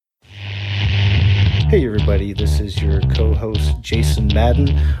Hey everybody, this is your co-host Jason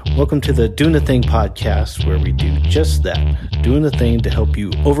Madden. Welcome to the Doing the Thing podcast, where we do just that, doing the thing to help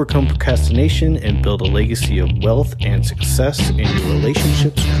you overcome procrastination and build a legacy of wealth and success in your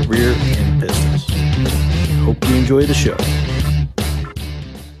relationships, career, and business. Hope you enjoy the show.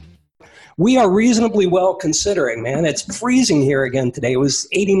 We are reasonably well considering, man. It's freezing here again today. It was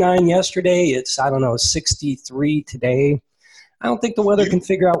 89 yesterday. It's, 63 today. I don't think the weather can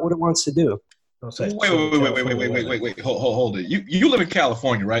figure out what it wants to do. Wait. Hold it. You live in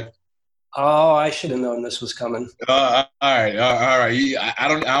California, right? Oh, I should have known this was coming. All right. I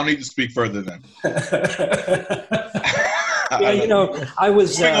don't need to speak further then. I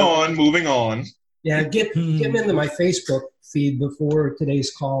was moving on. Yeah, get into my Facebook feed before today's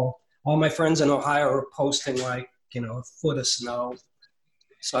call. All my friends in Ohio are posting a foot of snow.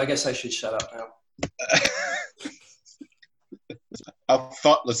 So I guess I should shut up now. How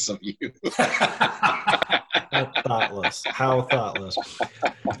thoughtless of you. How thoughtless.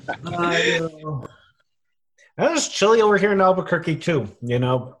 It's chilly over here in Albuquerque too.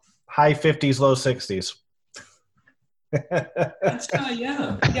 High 50s, low 60s. That's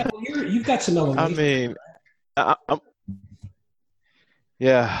yeah. Well, you've got some elevation. I'm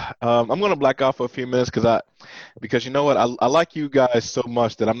going to black off for a few minutes because you know what? I like you guys so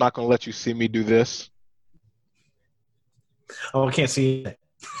much that I'm not going to let you see me do this. Oh, I can't see it.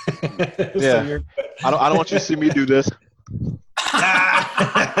 Yeah. So I don't want you to see me do this.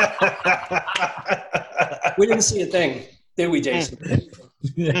 We didn't see a thing, did we, Jason?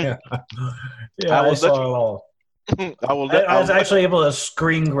 Yeah, I saw it all. I was actually able to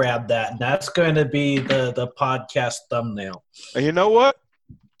screen grab that, and that's going to be the podcast thumbnail. And you know what?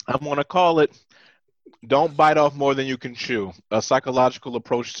 I'm going to call it "Don't Bite Off More Than You Can Chew," a psychological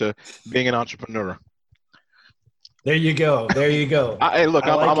approach to being an entrepreneur. There you go. Hey, look,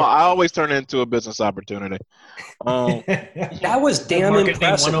 I always turn it into a business opportunity. That was damn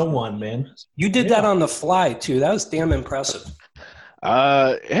impressive. 101, man. You did that on the fly, too. That was damn impressive.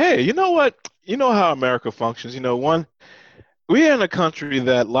 Hey, you know what? You know how America functions. We're in a country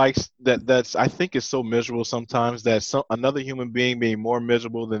that likes that's I think is so miserable sometimes that another human being more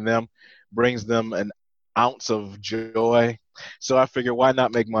miserable than them brings them an ounce of joy. So I figure, why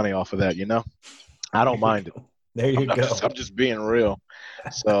not make money off of that? I don't mind it. There you go. I'm just being real.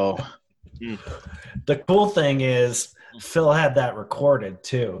 So the cool thing is Phil had that recorded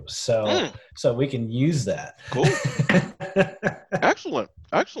too, so we can use that. Cool. Excellent.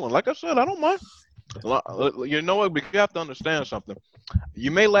 Like I said, I don't mind. You know what? But you have to understand something.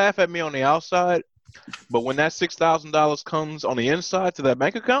 You may laugh at me on the outside, but when that $6,000 comes on the inside to that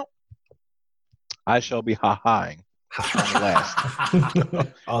bank account, I shall be ha-haing.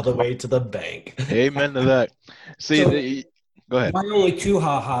 All the way to the bank. Amen to that. See, go ahead. Why only 2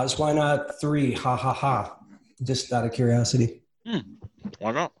 ha-has? Why not 3 ha-ha-ha? Just out of curiosity.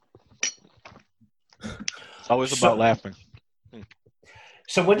 Why not? It's always about laughing.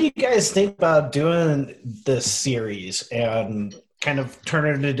 So what do you guys think about doing this series and kind of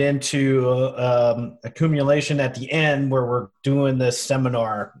turning it into accumulation at the end where we're doing this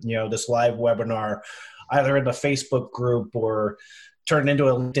seminar, this live webinar, either in the Facebook group or turn into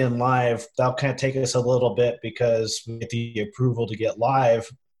a LinkedIn Live? That'll kind of take us a little bit because we get the approval to get live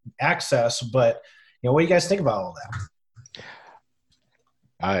access. But, what do you guys think about all that?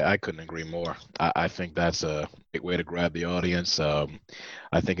 I couldn't agree more. I think that's a great way to grab the audience. I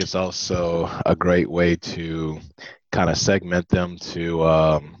think it's also a great way to kind of segment them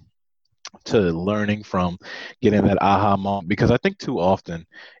to learning from getting that aha moment. Because I think too often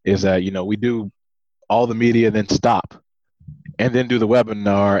is that, we do all the media, then stop, and then do the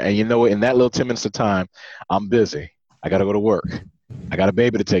webinar. And in that little 10 minutes of time, I'm busy. I got to go to work. I got a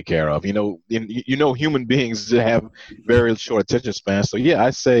baby to take care of. Human beings have very short attention spans. So yeah, I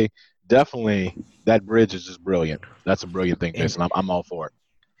say definitely that bridge is just brilliant. That's a brilliant thing, Jason. I'm all for it.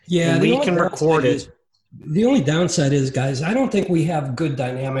 Yeah, we can record it. The only downside is, guys, I don't think we have good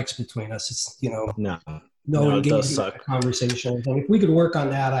dynamics between us. It's no engagement conversations. And if we could work on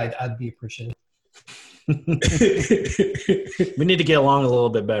that, I'd be appreciative. We need to get along a little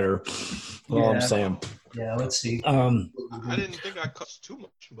bit better. I'm saying. Yeah, let's see. I didn't think I cussed too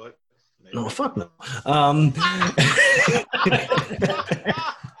much, but maybe. No, fuck no.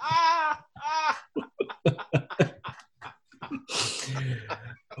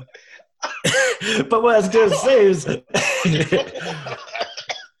 But what I was going to say is,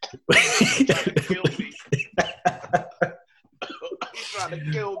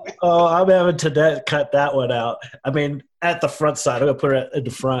 oh, I'm having to cut that one out. I mean, at the front side. I'm going to put it in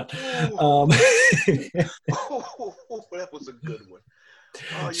the front. That was a good one.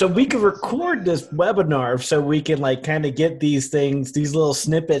 So we could record this webinar so we can like kind of get these things, these little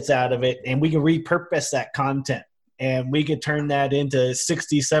snippets out of it, and we can repurpose that content. And we could turn that into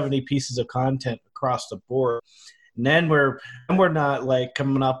 60, 70 pieces of content across the board. And then we're not like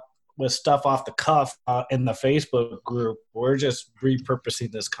coming up with stuff off the cuff in the Facebook group. We're just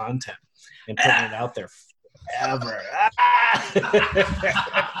repurposing this content and putting it out there forever.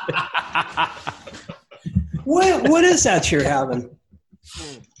 What is that you're having?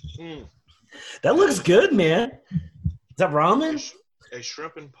 That looks good, man. Is that ramen? A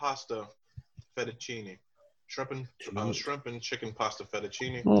shrimp and pasta fettuccine. Shrimp and chicken pasta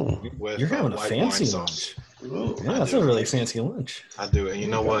fettuccine. With, You're having a fancy sauce. lunch. Yeah, that's a really fancy lunch. I do, and you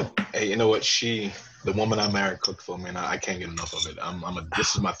know what? Hey, you know what? The woman I married, cooked for me, and I can't get enough of it.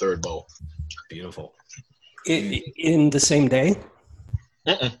 This is my third bowl. Beautiful. In the same day?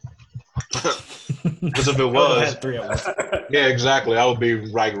 Because if it was, yeah, exactly. I would be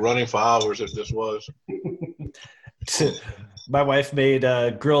like running for hours if this was. My wife made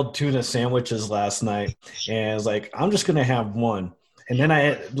grilled tuna sandwiches last night, and I was like, I'm just gonna have one. And then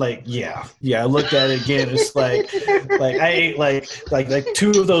I I looked at it again. It's like I ate like 2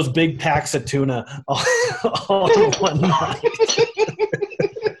 of those big packs of tuna all in one night.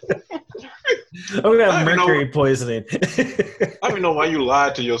 I'm gonna have mercury poisoning. I don't even know why you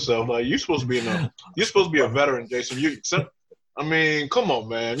lied to yourself. Like you're supposed to be a veteran, Jason. I mean, come on,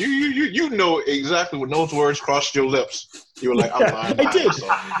 man. You know exactly when those words crossed your lips. You were like, I'm lying.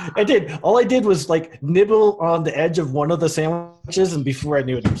 I did. All I did was like nibble on the edge of one of the sandwiches, and before I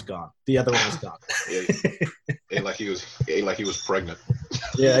knew it was gone. The other one was gone. Ate like he was pregnant.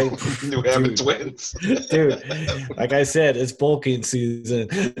 Yeah, you were having twins. Dude, like I said, it's bulking season.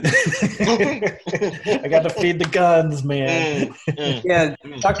 I got to feed the guns, man. Yeah,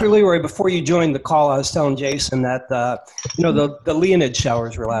 Dr. Leroy, before you joined the call, I was telling Jason that the Leonid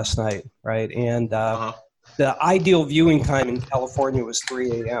showers were last night, right? And the ideal viewing time in California was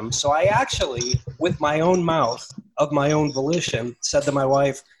 3 a.m. So I actually, with my own mouth, of my own volition, said to my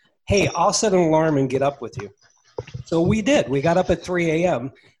wife, hey, I'll set an alarm and get up with you. So we did. We got up at 3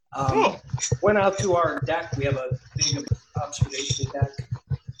 a.m., went out to our deck. We have a big observation deck.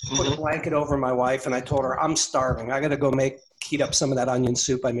 Put a blanket over my wife, and I told her, I'm starving. I got to go heat up some of that onion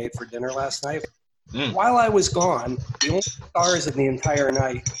soup I made for dinner last night. While I was gone, the only stars in the entire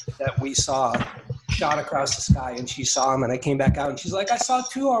night that we saw shot across the sky, and she saw them, and I came back out, and she's like, I saw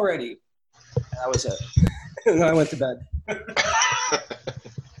 2 already. And that was it. And then I went to bed.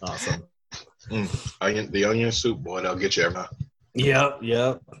 Awesome. The onion soup, boy, that'll get you every time. Yep.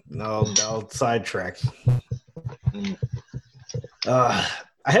 No sidetrack. I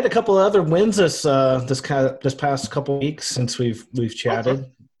had a couple of other wins this past couple weeks since we've chatted. Okay.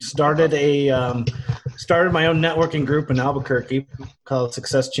 Started my own networking group in Albuquerque called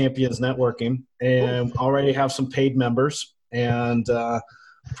Success Champions Networking, and already have some paid members, and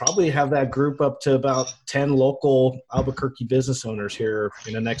probably have that group up to about 10 local Albuquerque business owners here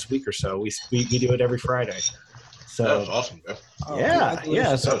in the next week or so. We do it every Friday. So that was awesome.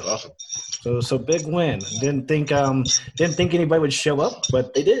 Yeah. So that was awesome. So big win. Didn't think anybody would show up,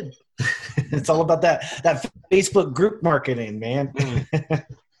 but they did. It's all about that Facebook group marketing, man.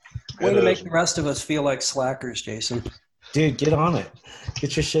 Way to make the rest of us feel like slackers, Jason. Dude, get on it.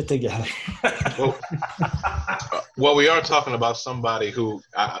 Get your shit together. Well, we are talking about somebody who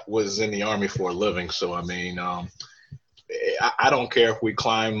was in the Army for a living. So, I mean, I don't care if we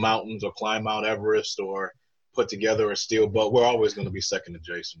climb mountains or climb Mount Everest or put together a steel boat. We're always going to be second to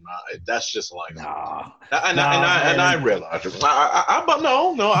Jason. That's just like, I realize it.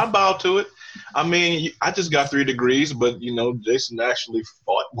 I bow to it. I mean, I just got 3 degrees, but Jason actually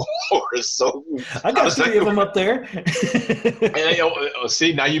fought wars. So I got 3 of them up there. And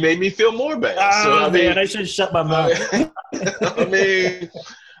see, now you made me feel more bad. I should shut my mouth.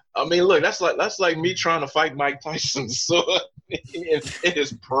 I mean, look, that's like me trying to fight Mike Tyson. So in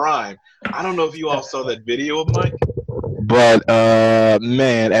his prime, I don't know if you all saw that video of Mike. But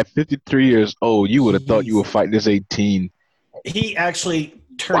man, at 53 years old, you would have thought you were fighting this 18. He actually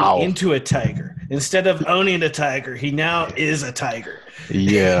turned into a tiger. Instead of owning a tiger, he now is a tiger.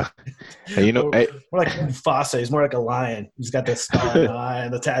 Yeah. And more like Mufasa. He's more like a lion. He's got the star in the eye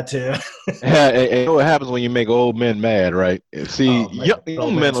and the tattoo. And you know what happens when you make old men mad, right? See,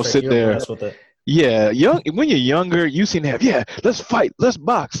 young men will sit there. Yeah, when you're younger, you seem to have, let's fight, let's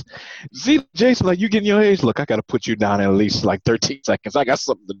box. See, Jason, like you getting your age, look, I got to put you down at least like 13 seconds. I got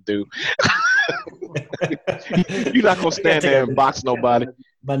something to do. You're not going to stand there and box nobody.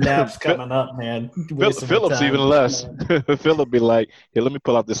 My nap's coming up, man. Philip's even less. Philip be like, "Here, let me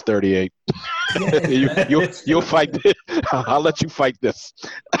pull out this 38. You'll fight this. I'll let you fight this."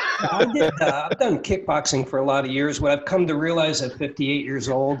 I've done kickboxing for a lot of years. What I've come to realize at 58 years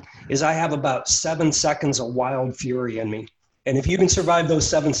old is I have about 7 seconds of wild fury in me. And if you can survive those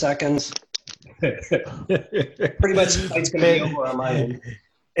 7 seconds, pretty much the fight's going to be over on my end.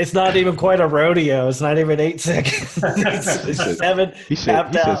 It's not even quite a rodeo. It's not even 8 seconds. It's 7. He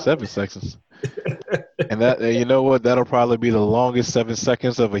said 7 seconds. And that, you know what? That'll probably be the longest 7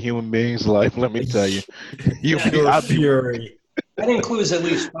 seconds of a human being's life. Let me tell you. Fury. That includes at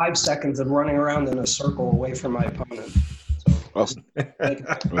least 5 seconds of running around in a circle away from my opponent. So,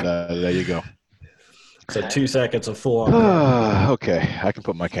 there you go. So 2 seconds of full. Okay, I can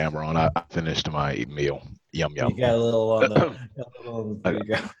put my camera on. I finished my meal. Yum yum. You got a little on the. There you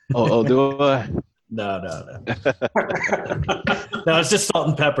go. Oh, do I? No. No, it's just salt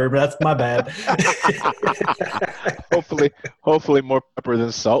and pepper, but that's my bad. hopefully more pepper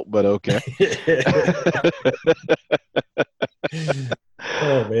than salt, but okay.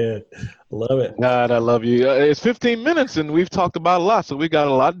 Oh man, love it. God, I love you. It's 15 minutes, and we've talked about a lot, so we got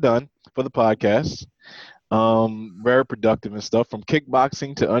a lot done for the podcast. Very productive and stuff, from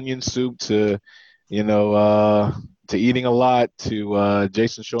kickboxing to onion soup to, to eating a lot to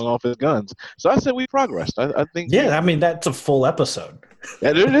Jason showing off his guns. So I said we progressed. I think. Yeah, I mean that's a full episode.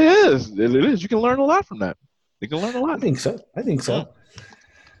 And it is. It is. You can learn a lot from that. You can learn a lot. I think so.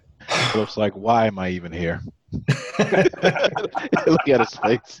 It looks like, why am I even here? Look at his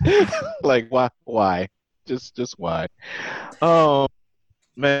face. Like, why? Just why? Oh,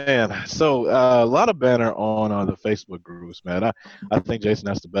 man. So a lot of banner on the Facebook groups, man. I think, Jason,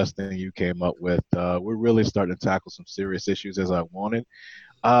 that's the best thing you came up with. We're really starting to tackle some serious issues as I wanted.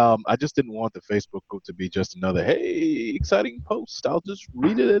 I just didn't want the Facebook group to be just another, hey, exciting post. I'll just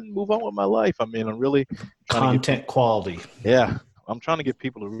read it and move on with my life. I mean, I'm really content quality. Yeah. I'm trying to get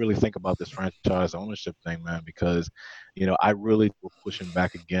people to really think about this franchise ownership thing, man, because, I really was pushing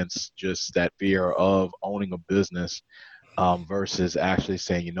back against just that fear of owning a business versus actually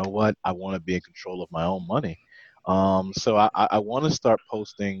saying, you know what, I want to be in control of my own money. So I want to start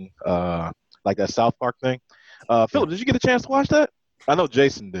posting like that South Park thing. Philip, did you get a chance to watch that? I know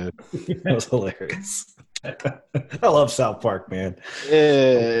Jason did. That was hilarious. I love South Park, man.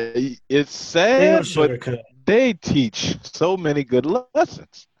 Yeah, it's sad, but they teach so many good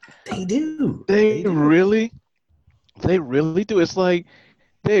lessons. They do. They really do. It's like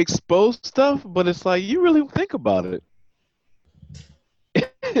they expose stuff, but it's like you really think about it.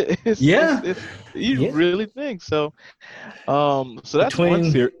 You really think so. So that's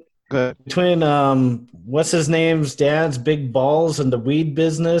one series. Between what's his name's dad's big balls and the weed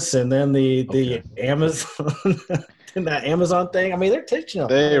business, and then the Amazon and that Amazon thing. I mean, they're teaching them.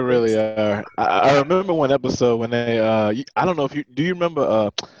 They really are. I remember one episode when they I don't know if do you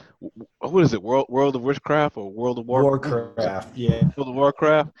remember what is it, World of Witchcraft or World of Warcraft? Yeah, World of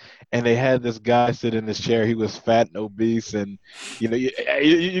Warcraft. And they had this guy sit in this chair. He was fat and obese, and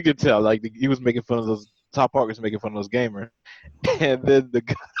you could tell like he was making fun of those. Top Park was making fun of those gamers, and then the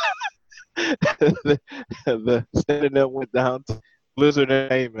guy, the stand-up went down to Blizzard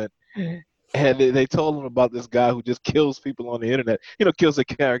Entertainment, and they told him about this guy who just kills people on the internet. Kills a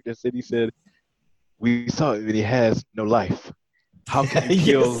character. And he said, "We saw that he has no life. How can you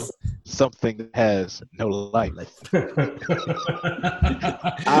kill something that has no life?"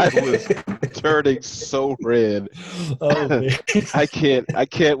 I was turning so red. Oh, man. I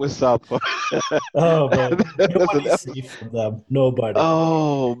can't with South Park. Oh man, nobody see from them. Nobody.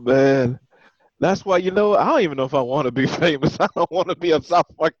 Oh man, that's why I don't even know if I want to be famous. I don't want to be a South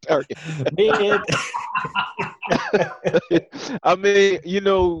Park target. Man. I mean,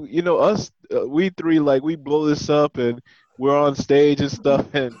 us, we three, like we blow this up and we're on stage and stuff,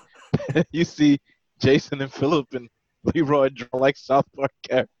 and you see Jason and Philip and Leroy draw like South Park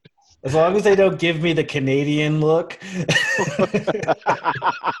characters. As long as they don't give me the Canadian look.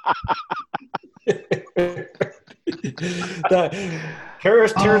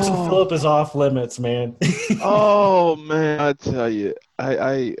 Terrence and Philip is off limits, man. Oh man, I tell you,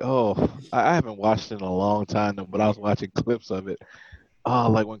 I haven't watched it in a long time though, but I was watching clips of it.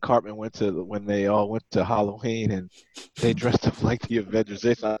 Like when they all went to Halloween and they dressed up like the Avengers.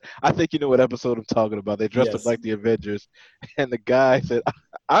 I think you know what episode I'm talking about. They dressed up like the Avengers, and the guy said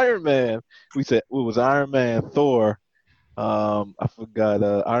Iron Man. We said it was Iron Man, Thor. I forgot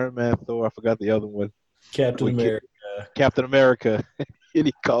Iron Man, Thor. I forgot the other one. Captain America. Captain America. And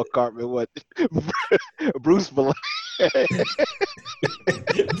he called Cartman what? Bruce Valanche.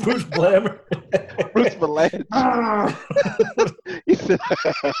 Bruce Valanche. He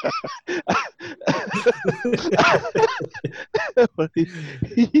But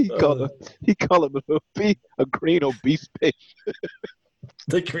he called him a green obese patient.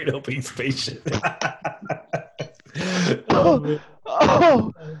 The green obese patient. Oh,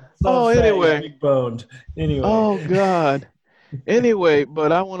 So fat, anyway. big boned. Anyway. Oh God. Anyway,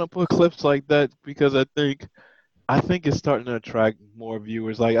 but I want to put clips like that because I think it's starting to attract more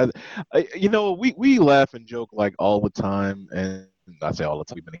viewers. Like, we laugh and joke like all the time, and I say all the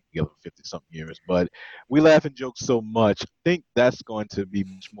time. We've been together for 50-something years, but we laugh and joke so much. I think that's going to be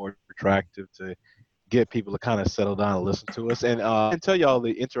much more attractive to get people to kind of settle down and listen to us. And I can tell y'all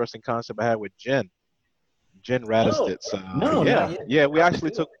the interesting concept I had with Jen Radistitz. No, not yet. We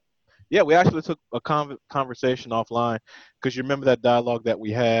actually took a conversation offline because you remember that dialogue that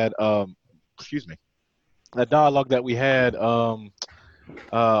we had. Excuse me. That dialogue that we had about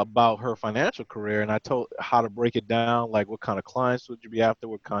her financial career, and I told how to break it down, like what kind of clients would you be after,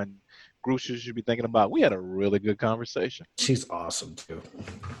 what kind of groups you should be thinking about. We had a really good conversation. She's awesome too.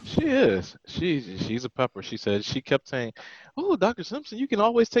 She is. She's a pepper. She kept saying, "Oh, Dr. Simpson, you can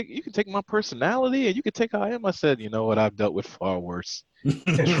take my personality and you can take how I am." I said, "You know what? I've dealt with far worse.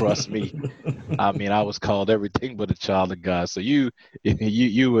 And trust me. I mean, I was called everything but a child of God. So you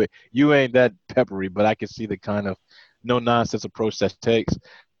ain't that peppery, but I can see the kind of no nonsense approach that takes."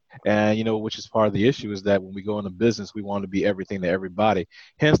 And which is part of the issue is that when we go into business, we want to be everything to everybody.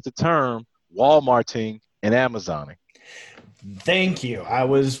 Hence the term Walmarting and Amazoning. Thank you. I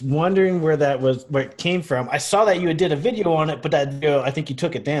was wondering where it came from. I saw that you did a video on it, but that video, I think you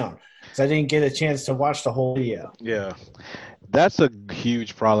took it down because I didn't get a chance to watch the whole video. Yeah. That's a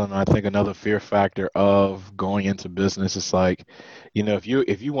huge problem. I think another fear factor of going into business is like, if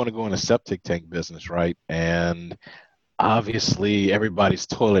you want to go in a septic tank business, right? And obviously everybody's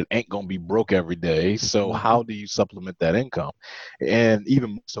toilet ain't going to be broke every day. So how do you supplement that income? And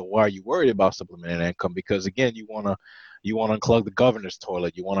even so, why are you worried about supplementing income? Because again, you want to unclog the governor's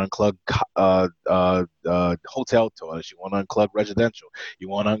toilet. You want to unclog hotel toilets. You want to unclog residential. You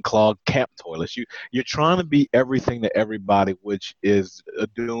want to unclog camp toilets. You're trying to be everything to everybody, which is a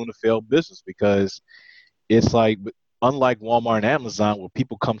doomed to fail business because it's like, unlike Walmart and Amazon, where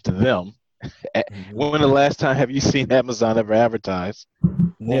people come to them. When the last time have you seen Amazon ever advertise?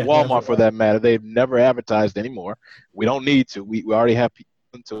 Or Walmart, for that matter, they've never advertised anymore. We don't need to. We already have people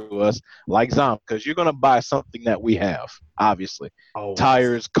to us like zombie because you're going to buy something that we have, obviously. Always.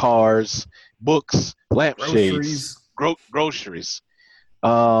 Tires, cars, books, lampshades, groceries,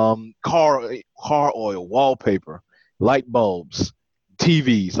 car oil, wallpaper, light bulbs,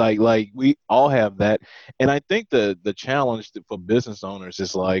 TVs. Like we all have that. And I think the challenge for business owners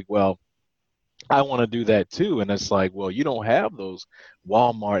is like, well, I want to do that too. And it's like, well, you don't have those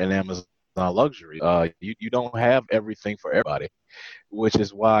Walmart and Amazon luxury. You don't have everything for everybody, which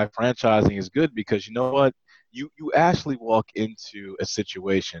is why franchising is good because you know what? You actually walk into a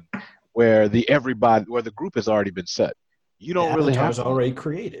situation where the group has already been set. You don't really have to. Already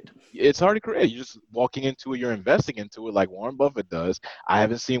created. It's already created. You're just walking into it. You're investing into it like Warren Buffett does. I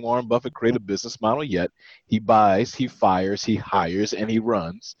haven't seen Warren Buffett create a business model yet. He buys, he fires, he hires, and he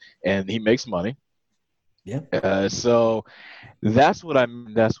runs, and he makes money. Yeah. So that's what I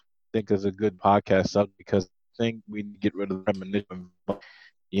think is a good podcast subject because I think we get rid of the premonition.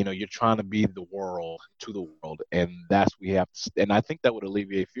 You're trying to be the world to the world, and and I think that would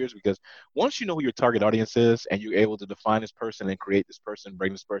alleviate fears because once you know who your target audience is and you're able to define this person and create this person,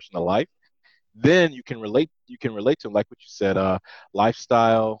 bring this person to life, then you can relate to them, like what you said,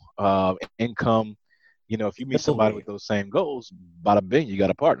 lifestyle, income. If you meet somebody with those same goals, bada bing, you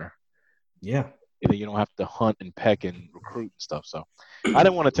got a partner. Yeah. You don't have to hunt and peck and recruit and stuff. So I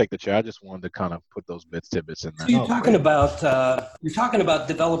didn't want to take the chair. I just wanted to kind of put those tidbits in there. So you're talking about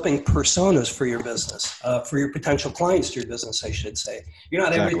developing personas for your business, for your potential clients to your business, I should say. You're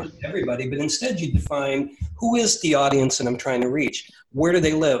not everybody, but instead you define who is the audience that I'm trying to reach. Where do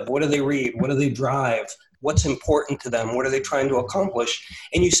they live? What do they read? What do they drive? What's important to them? What are they trying to accomplish?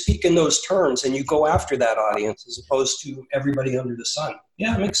 And you speak in those terms and you go after that audience as opposed to everybody under the sun.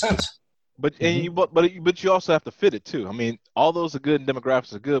 Yeah, it makes sense. But you also have to fit it too. I mean, all those are good and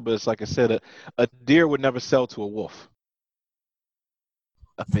demographics are good, but it's like I said, a deer would never sell to a wolf.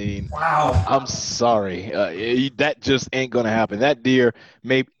 I mean, wow. I'm sorry, that just ain't gonna happen. That deer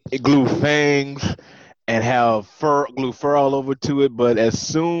may glue fangs and have glue fur all over to it, but as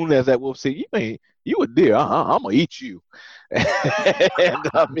soon as that wolf says, "You a deer? I'm gonna eat you," and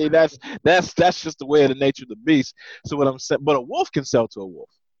I mean that's just the way of the nature of the beast. So what I'm saying, but a wolf can sell to a wolf.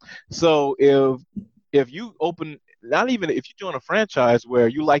 So if you open, not even if you join a franchise where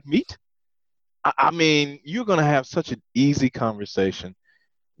you like meat, I mean, you're gonna have such an easy conversation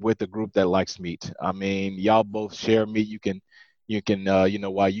with a group that likes meat. I mean, y'all both share meat.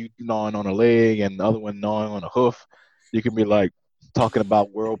 While you gnawing on a leg and the other one gnawing on a hoof, you can be like talking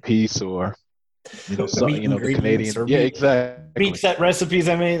about world peace or meat the ingredients Canadian. or Yeah, meat exactly, set recipes.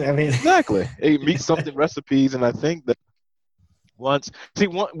 I mean, exactly. Hey, meat something recipes, and I think that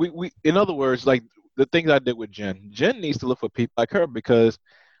we in other words, like the things I did with Jen needs to look for people like her because,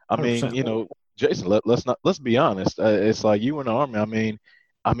 I mean, 100%. Jason, let's be honest. It's like you in the army.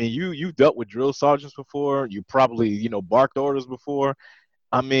 I mean, you dealt with drill sergeants before. You probably barked orders before.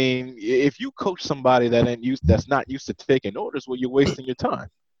 I mean, if you coach somebody that's not used to taking orders, well, you're wasting your time,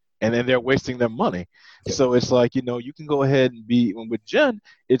 and then they're wasting their money. Yep. So it's like you can go ahead and be with Jen.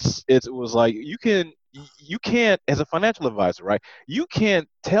 It was like you can't, as a financial advisor, right? You can't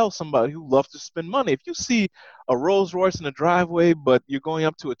tell somebody who loves to spend money. If you see a Rolls Royce in the driveway, but you're going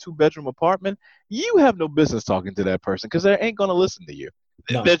up to a 2-bedroom apartment, you have no business talking to that person because they ain't gonna listen to you.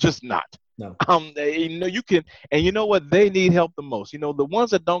 No. They're just not. No. You can, and you know what? They need help the most. The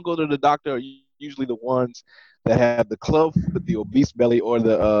ones that don't go to the doctor are usually the ones that have the club with the obese belly or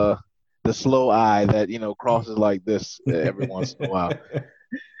the slow eye that crosses like this every once in a while.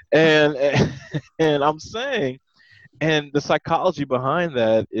 And and I'm saying, and the psychology behind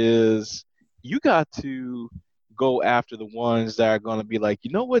that is you got to go after the ones that are going to be like,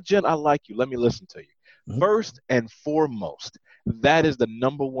 you know what, Jen, I like you. Let me listen to you. Mhm. First and foremost, that is the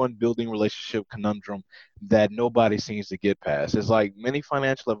number one building relationship conundrum that nobody seems to get past. It's like many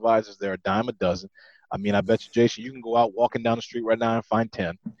financial advisors, they're a dime a dozen. I mean, I bet you, Jason, you can go out walking down the street right now and find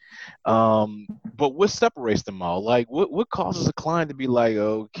 10. But what separates them all? Like, what causes a client to be like,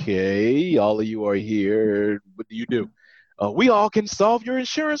 okay, all of you are here. What do you do? We all can solve your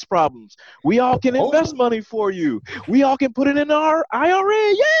insurance problems. We all can invest money for you. We all can put it in our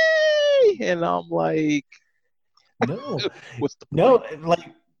IRA. Yay! And I'm like, No, what's the no.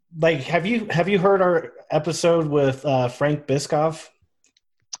 point? Like, have you heard our episode with Frank Biscoff?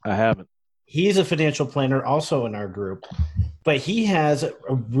 I haven't. He's a financial planner also in our group, but he has a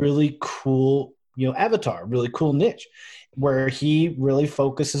really cool, avatar, really cool niche where he really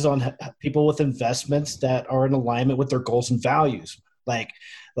focuses on people with investments that are in alignment with their goals and values, like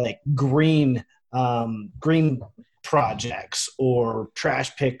green projects or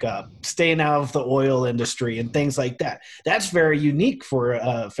trash pickup, staying out of the oil industry and things like that. That's very unique for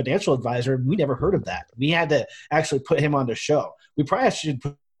a financial advisor. We never heard of that. We had to actually put him on the show. We probably should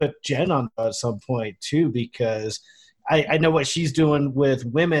put Jen on at some point too, because I know what she's doing with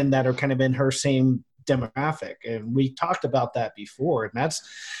women that are kind of in her same demographic. And we talked about that before. And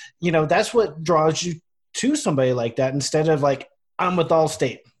that's what draws you to somebody like that. Instead of like, I'm with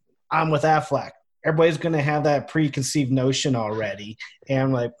Allstate, I'm with Aflac. Everybody's going to have that preconceived notion already. And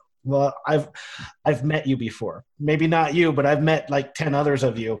I'm like, well, I've met you before. Maybe not you, but I've met like 10 others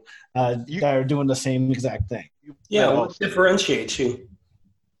of you that are doing the same exact thing. Yeah, what differentiates you?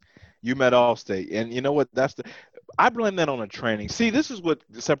 You met Allstate, and you know what? I blame that on a training. See, this is what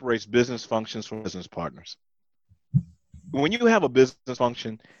separates business functions from business partners. When you have a business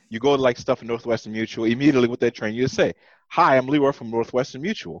function, you go to like stuff in Northwestern Mutual. Immediately, what they train you to say, "Hi, I'm Leroy from Northwestern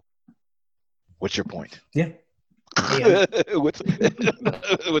Mutual. What's your point?" Yeah. What's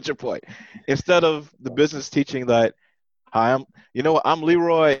your point? Instead of the business teaching that, "Hi, I'm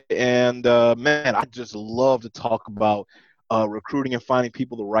Leroy, and man, I just love to talk about recruiting and finding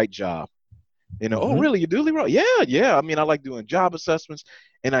people the right job." Oh, really? You do, Leroy? Yeah. I mean, I like doing job assessments,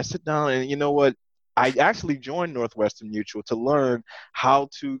 and I sit down, and you know what? I actually joined Northwestern Mutual to learn how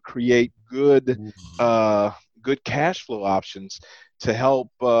to create good cash flow options to help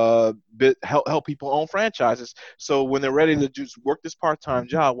people own franchises. So when they're ready to just work this part-time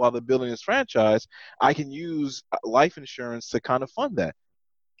job while they're building this franchise, I can use life insurance to kind of fund that.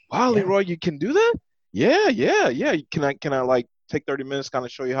 Wow, Leroy, you can do that? Yeah. Can I like take 30 minutes kind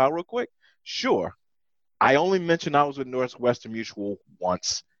of show you how real quick? Sure. I only mentioned I was with Northwestern Mutual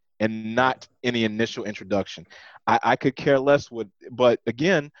once and not any initial introduction. I could care less but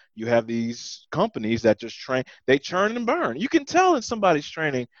again, you have these companies that just they churn and burn. You can tell in somebody's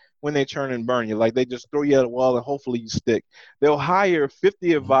training when they churn and burn you, like they just throw you at a wall and hopefully you stick. They'll hire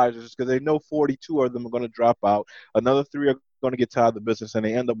 50 advisors because they know 42 of them are going to drop out. Another 3 are going to get tired of the business and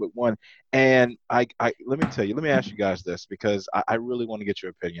they end up with 1. And let me ask you guys this, because I really want to get your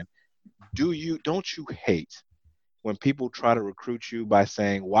opinion. Don't you hate when people try to recruit you by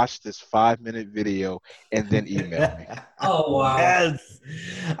saying, watch this 5-minute video and then email me? Oh, wow. Yes.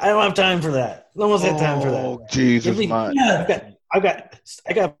 I don't have time for that. I almost had time for that. Oh, Jesus, I've I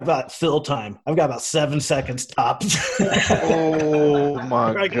got about fill time. I've got about 7 seconds tops. Oh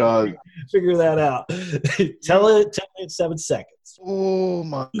my God. Figure that out. Tell it in 7 seconds. Oh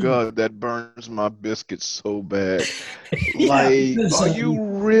my God, that burns my biscuit so bad. Yeah, Like, are you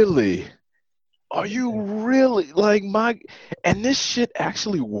really? Are you really and this shit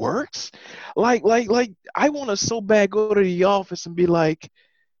actually works? Like I want to so bad go to the office and be like,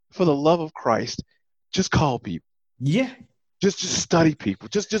 for the love of Christ, just call people. Yeah. Just study people.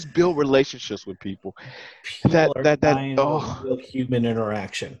 Just build relationships with people. People are dying for real human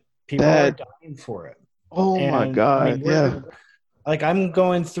interaction. People are dying for it. Oh my God! I mean, yeah. Like I'm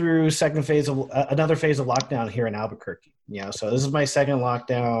going through another phase of lockdown here in Albuquerque. So this is my second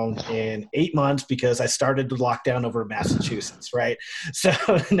lockdown in 8 months because I started the lockdown over Massachusetts, right? So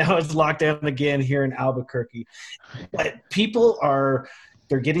now it's lockdown again here in Albuquerque. But people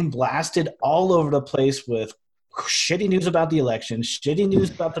they're getting blasted all over the place with shitty news about the election, shitty news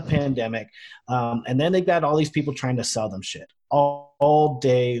about the pandemic, and then they've got all these people trying to sell them shit all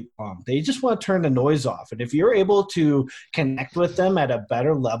day long. They just want to turn the noise off. And if you're able to connect with them at a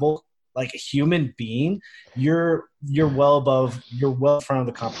better level, like a human being, you're well in front of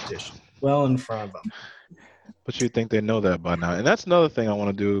the competition, well in front of them. But you think they know that by now. And that's another thing I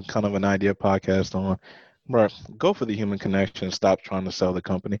want to do, kind of an idea podcast on. Right. Go for the human connection. Stop trying to sell the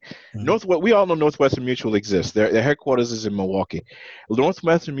company. Mm-hmm. We all know Northwestern Mutual exists. Their headquarters is in Milwaukee.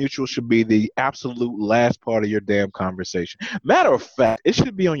 Northwestern Mutual should be the absolute last part of your damn conversation. Matter of fact, it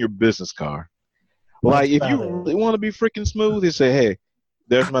should be on your business card. Like, if you really want to be freaking smooth, you say, hey,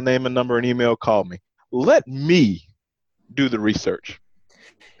 there's my name and number and email. Call me. Let me do the research.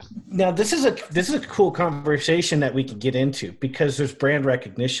 Now, this is a cool conversation that we can get into because there's brand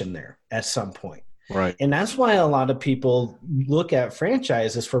recognition there at some point. Right. And that's why a lot of people look at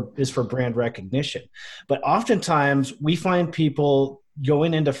franchises for brand recognition. But oftentimes we find people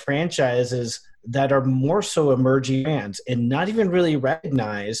going into franchises that are more so emerging brands and not even really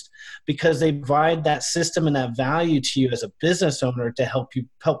recognized because they provide that system and that value to you as a business owner to help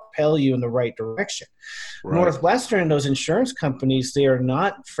propel you in the right direction. Right. Northwestern, those insurance companies, they are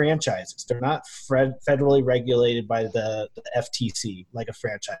not franchises. They're not federally regulated by the FTC like a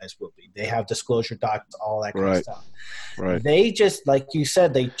franchise will be. They have disclosure docs, all that kind of stuff. Right. They just, like you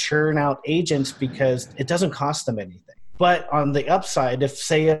said, they churn out agents because it doesn't cost them anything. But on the upside, if,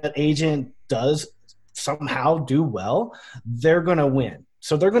 say, an agent does somehow do well, they're going to win.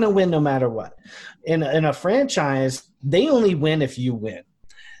 So they're going to win no matter what. In a franchise, they only win if you win.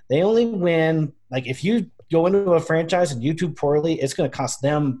 They only win, like if you go into a franchise and you do poorly, it's going to cost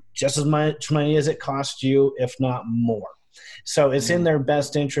them just as much money as it costs you, if not more. So it's in their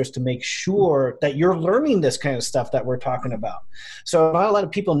best interest to make sure that you're learning this kind of stuff that we're talking about. So not a lot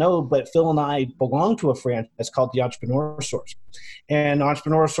of people know, but Phil and I belong to a franchise called the Entrepreneur Source. And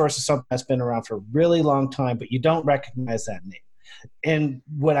Entrepreneur Source is something that's been around for a really long time, but you don't recognize that name. And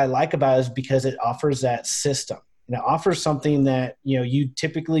what I like about it is because it offers that system. And it offers something that you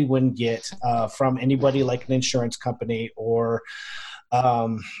typically wouldn't get from anybody like an insurance company or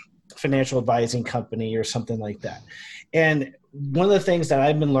financial advising company or something like that. And one of the things that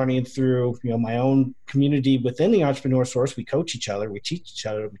I've been learning through, my own community within the Entrepreneur Source, we coach each other, we teach each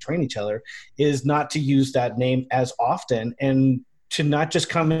other, we train each other, is not to use that name as often and to not just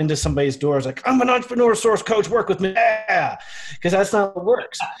come into somebody's doors like, I'm an Entrepreneur Source coach, work with me. Yeah, because that's not what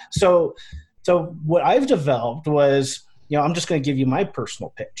works. So what I've developed was, I'm just going to give you my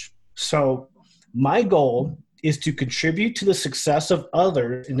personal pitch. So my goal is to contribute to the success of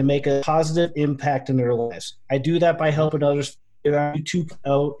others and to make a positive impact in their lives. I do that by helping others figure out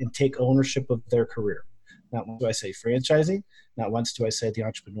how and take ownership of their career. Not once do I say franchising, not once do I say the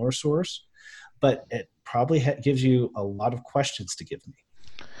Entrepreneur Source, but it probably gives you a lot of questions to give me.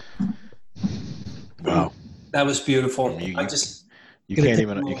 Wow, that was beautiful. You can't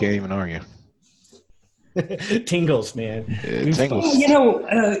even argue. Tingles, man. Tingles.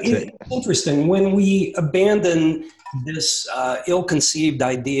 It's interesting when we abandon this ill-conceived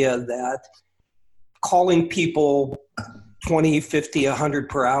idea that calling people 20, 50, 100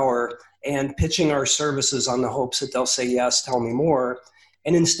 per hour and pitching our services on the hopes that they'll say, yes, tell me more,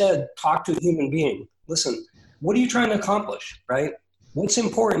 and instead talk to a human being. Listen, what are you trying to accomplish, right? What's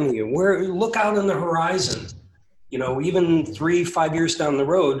important to you? Look out on the horizon, even 3-5 years down the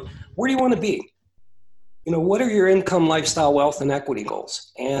road, where do you want to be? What are your income, lifestyle, wealth, and equity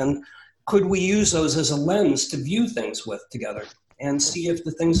goals? And could we use those as a lens to view things with together and see if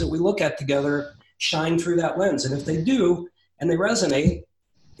the things that we look at together shine through that lens? And if they do, and they resonate,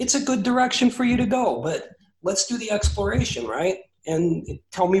 it's a good direction for you to go. But let's do the exploration, right? and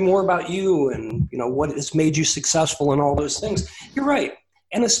tell me more about you and, what has made you successful and all those things. You're right.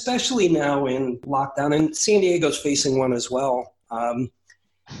 And especially now in lockdown, and San Diego's facing one as well.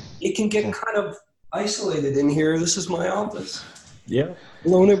 It can get kind of isolated in here. This is my office. Yeah.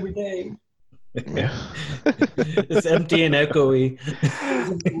 Alone every day. It's empty and echoey.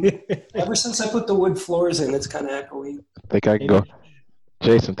 Ever since I put the wood floors in, it's kind of echoey. I think I can go,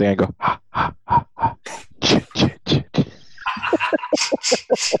 Jason, think I can go, ha, ha, ha, ha.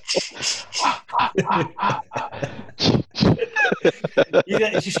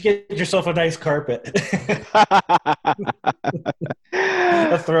 You should get yourself a nice carpet.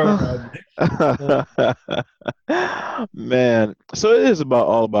 A throw rug. Man, so it is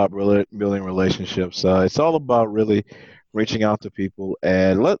all about really building relationships. It's all about really reaching out to people,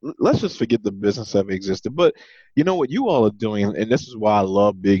 and let's just forget the business that existed. But you know what you all are doing, and this is why I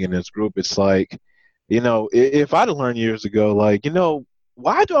love being in this group. It's like, if I'd have learned years ago, like,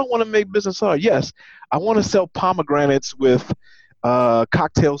 why do I want to make business hard? Yes, I want to sell pomegranates with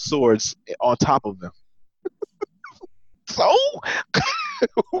cocktail swords on top of them. So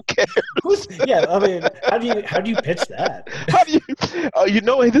who cares? Yeah, I mean, how do you pitch that? How do you?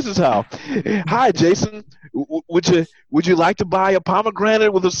 This is how. Hi, Jason. Would you like to buy a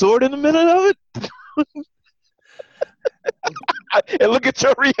pomegranate with a sword in the middle of it? And look at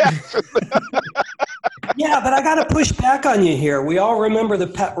your reaction. Yeah, but I got to push back on you here. We all remember the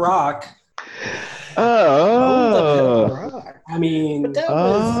pet rock. The pet rock. I mean, but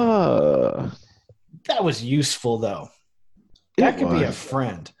that was useful though. That could be a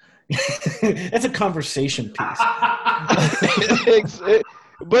friend. It's a conversation piece.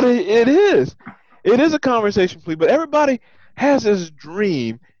 But it is. It is a conversation piece. But everybody has this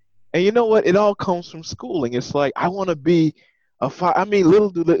dream. And you know what? It all comes from schooling. It's like, I want to be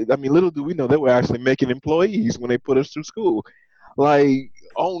little do we know they were actually making employees when they put us through school. Like,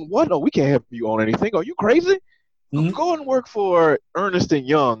 own what? No, we can't help you own anything. Are you crazy? Mm-hmm. Go and work for Ernst &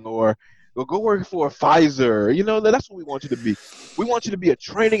 Young or go work for Pfizer. That's what we want you to be. We want you to be a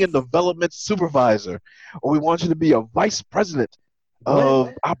training and development supervisor, or we want you to be a vice president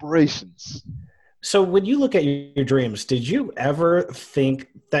of operations. So when you look at your dreams, did you ever think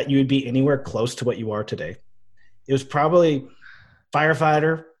that you would be anywhere close to what you are today? It was probably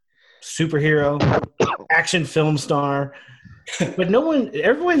firefighter, superhero, action film star. But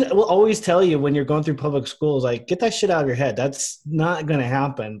everyone will always tell you when you're going through public schools, like, get that shit out of your head. That's not going to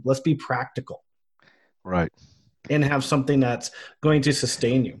happen. Let's be practical. Right. And have something that's going to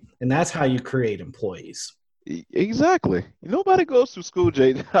sustain you. And that's how you create employees. Exactly. Nobody goes through school,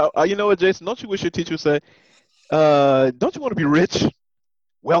 Jay. You know what, Jason? Don't you wish your teacher would say, don't you want to be rich,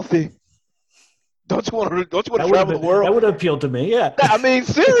 wealthy? Don't you want to travel the world? That would appeal to me, yeah. I mean,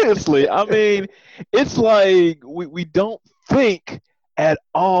 seriously. I mean, it's like we don't think at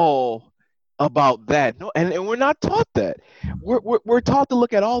all about that. No, and we're not taught that. We're taught to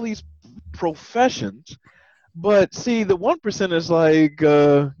look at all these professions, but see, the 1% is like,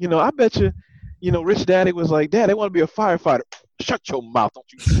 I bet you, Rich Daddy was like, Dad, I want to be a firefighter. Shut your mouth. Don't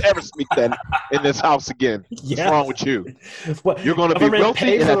you ever speak that in this house again. Yeah. What's wrong with you? What, you're going to be wealthy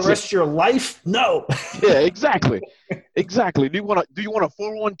pay for the rest of your life? No. Yeah, exactly. Exactly. Do you want a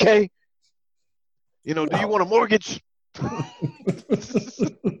 401k? Do you want a mortgage?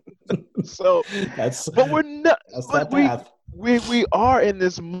 So, but we're not. That's but that path. We are in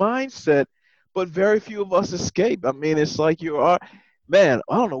this mindset, but very few of us escape. I mean, it's like you are. Man,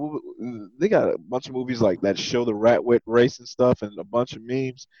 I don't know. They got a bunch of movies like that show the rat race and stuff, and a bunch of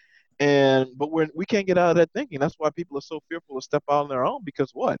memes. But we can't get out of that thinking. That's why people are so fearful to step out on their own,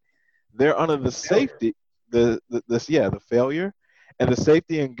 because what? They're under the safety, the failure, and the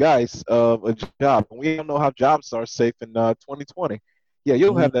safety and guise of a job. And we don't know how jobs are safe in 2020. Yeah,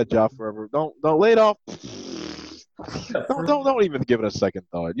 you'll have that job forever. Don't lay it off. Don't even give it a second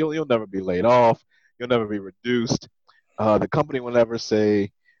thought. You'll never be laid off. You'll never be reduced. The company will never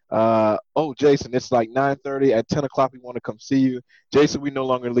say, oh, Jason, it's like 9:30. At 10 o'clock, we want to come see you. Jason, we no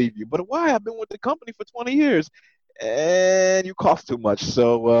longer leave you. But why? I've been with the company for 20 years, and you cost too much.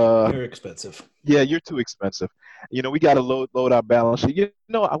 So you're expensive. Yeah, you're too expensive. We got to load our balance sheet.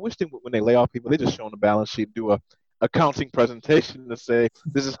 I wish when they lay off people, they just show on the balance sheet, do a accounting presentation to say,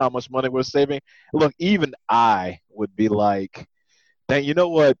 this is how much money we're saving. Look, even I would be like, you know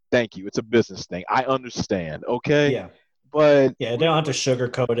what? Thank you. It's a business thing. I understand. Okay. Yeah. But yeah, they don't have to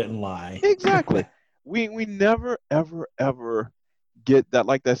sugarcoat it and lie. Exactly. we never ever get that.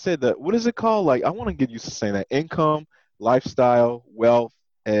 Like I said, what is it called? Like, I want to get used to saying that: income, lifestyle, wealth,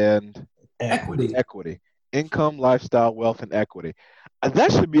 and equity. Income, lifestyle, wealth, and equity.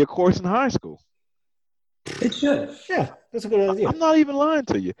 That should be a course in high school. It should. Yeah, that's a good idea. I'm not even lying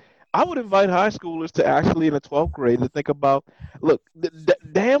to you. I would invite high schoolers to actually in the 12th grade to think about, look,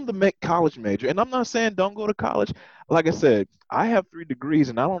 damn the college major. And I'm not saying don't go to college. Like I said, I have 3 degrees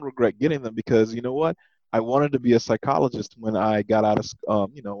and I don't regret getting them because you know what? I wanted to be a psychologist when I got out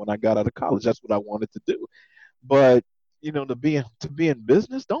of, when I got out of college. That's what I wanted to do. But, to be in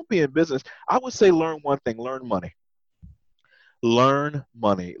business, don't be in business. I would say learn one thing, learn money. Learn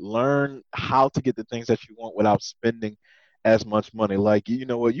money. Learn how to get the things that you want without spending as much money. Like, you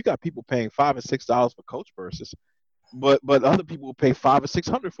know what, you got people paying $5 and $6 for coach purses, but other people will pay $500 or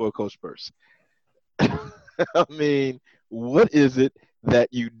 $600 for a coach purse. I mean, what is it that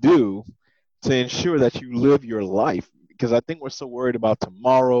you do to ensure that you live your life? Because I think we're so worried about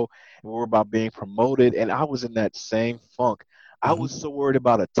tomorrow and we're about being promoted. And I was in that same funk. I was so worried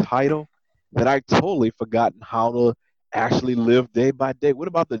about a title that I totally forgotten how to actually live day by day. What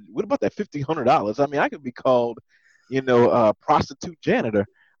about that $1,500? I mean, I could be called prostitute janitor.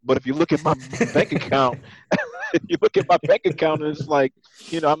 But if you look at my bank account, and it's like,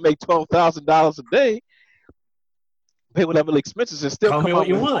 I make $12,000 a day, pay whatever expenses, and still call come me what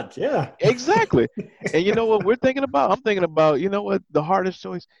you want. Yeah, exactly. And you know what we're thinking about? I'm thinking about, the hardest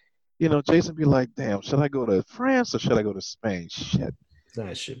choice. Jason be like, damn, should I go to France or should I go to Spain? Shit.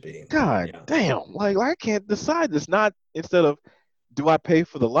 That should be. God damn. Like I can't decide this. Not instead of, do I pay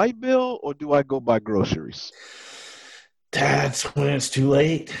for the light bill or do I go buy groceries? That's when it's too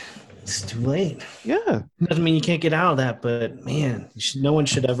late. It's too late. Yeah. Doesn't mean you can't get out of that, but man,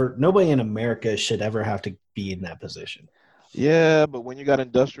 nobody in America should ever have to be in that position. Yeah, but when you got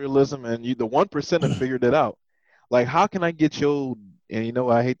industrialism and the 1% have figured it out, like how can I get your, and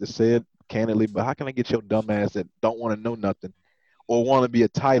I hate to say it candidly, but how can I get your dumb ass that don't want to know nothing or want to be a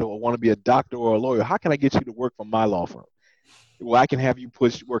title or want to be a doctor or a lawyer? How can I get you to work for my law firm? Well, I can have you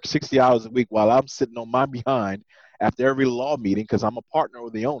work 60 hours a week while I'm sitting on my behind after every law meeting because I'm a partner or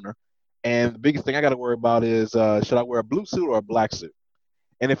the owner. And the biggest thing I got to worry about is should I wear a blue suit or a black suit?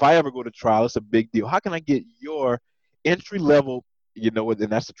 And if I ever go to trial, it's a big deal. How can I get your entry level, and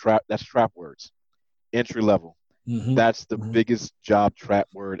that's that's trap words, entry level. Mm-hmm. That's the biggest job trap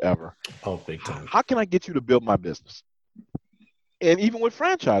word ever. Oh, big time. How can I get you to build my business? And even with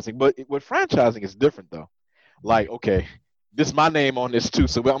franchising, but with franchising, it's different though. Like, okay, this is my name on this too,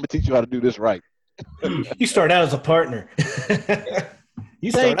 so I'm going to teach you how to do this right. You start out as a partner.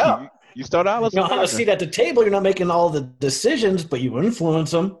 You start out as a partner. You have a seat at the table. You're not making all the decisions, but you influence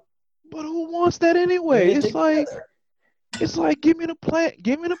them. But who wants that anyway? It's like, give me the plan.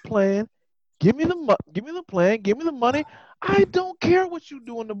 Give me the plan. Give me the plan. Give me the money. I don't care what you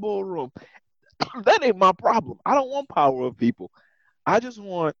do in the ballroom. That ain't my problem. I don't want power of people. I just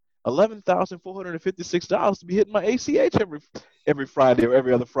want $11,456 to be hitting my ACH every Friday or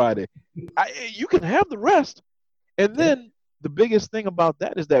every other Friday. You can have the rest. And then the biggest thing about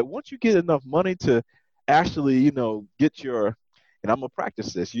that is that once you get enough money to actually, get your, and I'm going to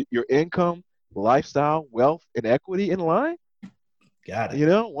practice this, your income, lifestyle, wealth, and equity in line. Got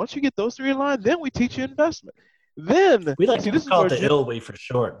it. Once you get those 3 in line, then we teach you investment. Then we like to call it the ILWI for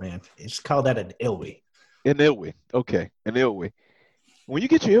short, man. It's called that an ILWI. An ILWI. Okay. An ILWI. When you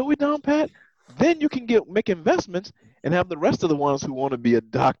get your ILWI down, Pat, then you can make investments and have the rest of the ones who want to be a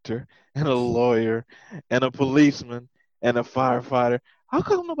doctor and a lawyer and a policeman and a firefighter. How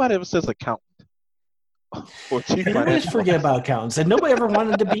come nobody ever says accountant? Or chief I always forget about accountants. And nobody ever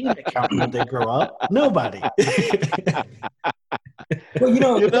wanted to be an accountant when they grow up. Nobody.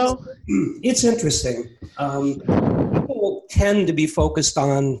 Well, it's interesting. People tend to be focused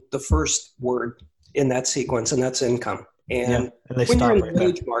on the first word in that sequence, and that's income. And when you're in the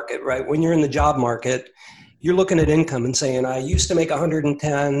wage market, right? When you're in the job market, you're looking at income and saying, I used to make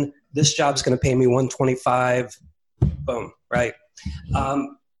 110. This job's going to pay me 125. Boom, right?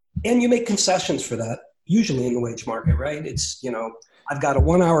 And you make concessions for that, usually in the wage market, right? It's, I've got a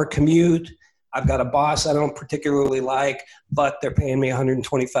 1-hour commute. I've got a boss I don't particularly like, but they're paying me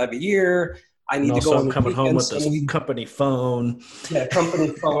 $125 a year. I need to go. I'm coming home with this company phone. Yeah, company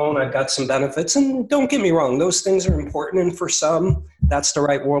phone. I've got some benefits. And don't get me wrong, those things are important. And for some, that's the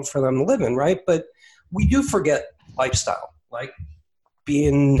right world for them to live in, right? But we do forget lifestyle, like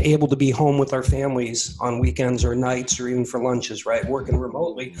being able to be home with our families on weekends or nights or even for lunches, right? Working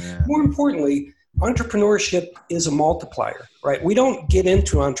remotely. Yeah. More importantly, entrepreneurship is a multiplier, right? We don't get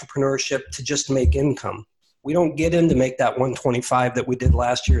into entrepreneurship to just make income. We don't get in to make that 125 that we did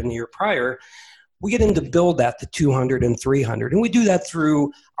last year and the year prior. We get in to build that to 200 and 300. And we do that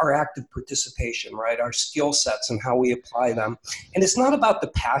through our active participation, right? Our skill sets and how we apply them. And it's not about the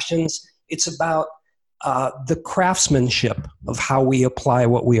passions. It's about the craftsmanship of how we apply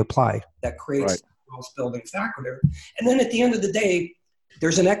what we apply that creates house buildings, that, whatever. And then at the end of the day,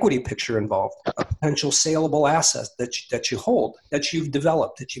 there's an equity picture involved, a potential saleable asset that you hold, that you've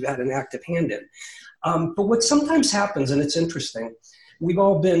developed, that you've had an active hand in. But what sometimes happens, and it's interesting, we've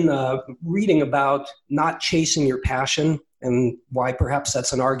all been reading about not chasing your passion and why perhaps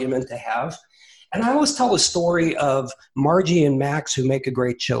that's an argument to have. And I always tell a story of Margie and Max who make a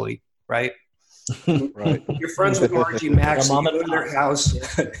great chili, right? Right. You're friends with Margie and Max, and you go to their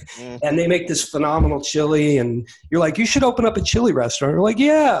house, and they make this phenomenal chili, and you're like, you should open up a chili restaurant. You're like,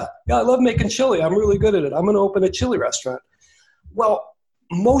 yeah, I love making chili. I'm really good at it. I'm going to open a chili restaurant. Well,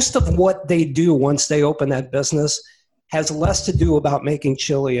 most of what they do once they open that business has less to do about making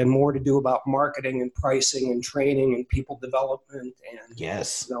chili and more to do about marketing and pricing and training and people development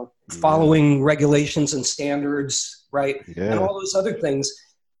and following regulations and standards, right? Yeah. And all those other things.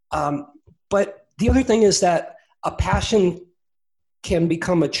 But the other thing is that a passion can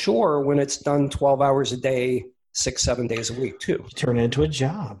become a chore when it's done 12 hours a day, 6-7 days a week too. Turn it into a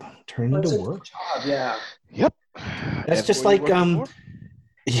job. Turn it into work. Job, yeah. Yep. That's just like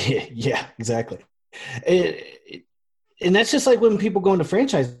yeah, exactly. And that's just like when people go into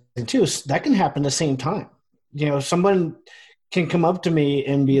franchising too. That can happen at the same time. Someone can come up to me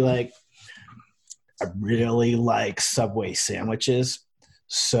and be like, I really like Subway sandwiches,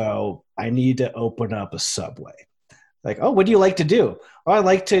 so I need to open up a Subway. Like, oh, what do you like to do? Oh, I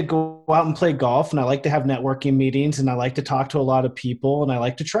like to go out and play golf, and I like to have networking meetings, and I like to talk to a lot of people, and I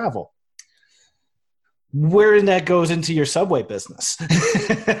like to travel. Where that goes into your Subway business.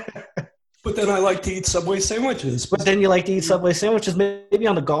 But then I like to eat Subway sandwiches. But then you like to eat Subway sandwiches maybe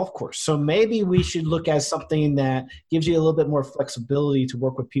on the golf course. So maybe we should look at something that gives you a little bit more flexibility to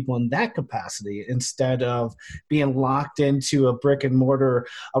work with people in that capacity instead of being locked into a brick and mortar,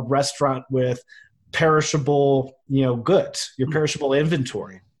 a restaurant with perishable, goods, your perishable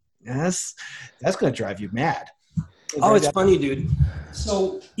inventory. That's going to drive you mad. Oh, it's funny, dude.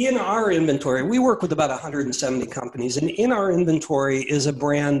 So in our inventory, we work with about 170 companies, and in our inventory is a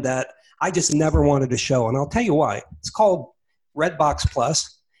brand that I just never wanted to show, and I'll tell you why. It's called Redbox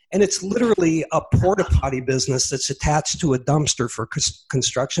Plus, and it's literally a porta potty business that's attached to a dumpster for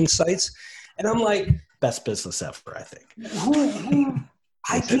construction sites. And I'm like, best business ever, I think.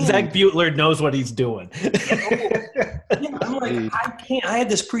 Zach Butler knows what he's doing. I'm like, I can't. I had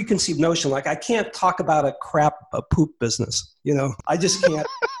this preconceived notion, like I can't talk about a poop business. I just can't.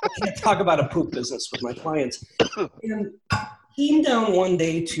 I can't talk about a poop business with my clients. And came down one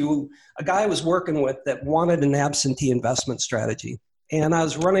day to a guy I was working with that wanted an absentee investment strategy. And I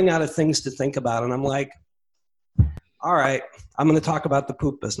was running out of things to think about. And I'm like, all right, I'm going to talk about the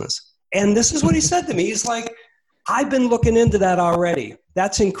poop business. And this is what he said to me. He's like, I've been looking into that already.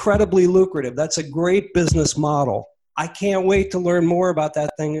 That's incredibly lucrative. That's a great business model. I can't wait to learn more about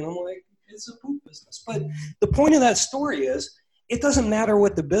that thing. And I'm like, it's a poop business. But the point of that story is it doesn't matter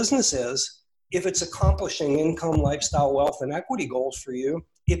what the business is. If it's accomplishing income, lifestyle, wealth, and equity goals for you,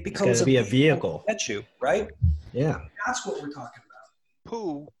 it becomes a vehicle. At you, right? Yeah. That's what we're talking about.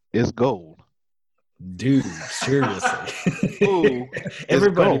 Poo is gold. Dude, seriously. Poo.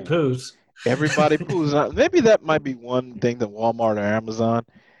 Everybody poos. Everybody poos. Now, maybe that might be one thing that Walmart or Amazon.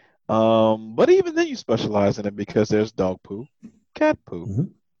 But even then you specialize in it because there's dog poo, cat poo,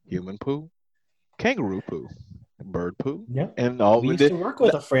 human poo, kangaroo poo. Bird poo, and all we used to work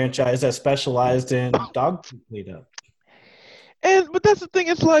with a franchise that specialized in dog food cleanup. But that's the thing.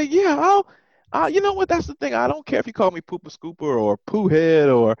 It's like, yeah, you know what? That's the thing. I don't care if you call me Pooper Scooper or Poo Head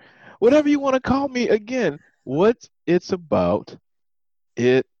or whatever you want to call me. Again, what it's about,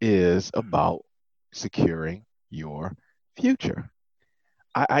 it is about securing your future.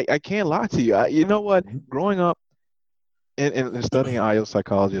 I can't lie to you. You know what? Growing up, and studying IO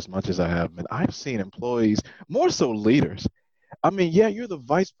psychology as much as I have been, I've seen employees, more so leaders. I mean, yeah, you're the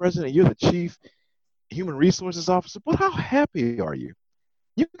vice president, you're the chief human resources officer, but how happy are you?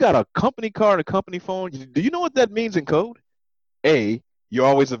 You got a company car and a company phone. Do you know what that means in code? A, you're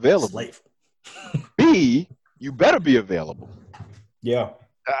always available. Slave. B, you better be available. Yeah.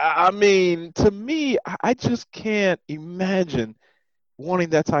 I mean, to me, I just can't imagine wanting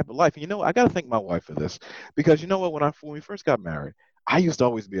that type of life. And I got to thank my wife for this, because you know what, when we first got married, I used to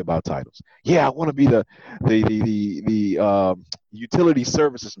always be about titles. Yeah, I want to be the utility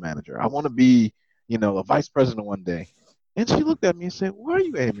services manager. I want to be, a vice president one day. And she looked at me and said, "Why are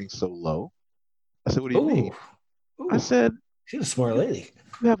you aiming so low?" I said, "What do you mean?" I said, "She's a smart lady.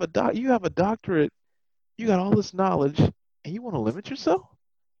 You have a doctorate, you got all this knowledge, and you want to limit yourself?"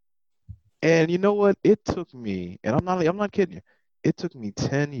 And you know what? It took me, and I'm not kidding you, it took me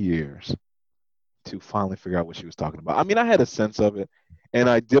 10 years to finally figure out what she was talking about. I mean, I had a sense of it, and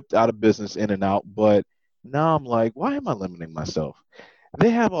I dipped out of business in and out. But now I'm like, why am I limiting myself?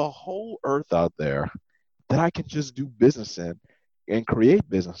 They have a whole earth out there that I can just do business in and create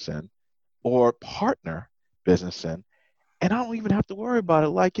business in or partner business in. And I don't even have to worry about it.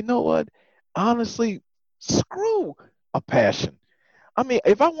 Like, you know what? Honestly, screw a passion. I mean,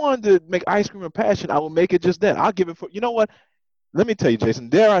 if I wanted to make ice cream a passion, I would make it just that. I'll give it for, you know what? Let me tell you, Jason,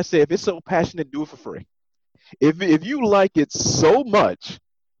 dare I say, if it's so passionate, do it for free. If you like it so much,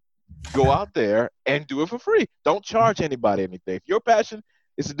 go out there and do it for free. Don't charge anybody anything. If your passion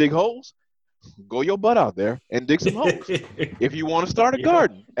is to dig holes, go your butt out there and dig some holes. If you want to start a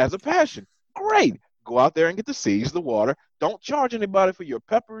garden as a passion, great. Go out there and get the seeds, the water. Don't charge anybody for your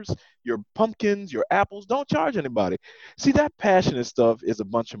peppers, your pumpkins, your apples. Don't charge anybody. See, that passionate stuff is a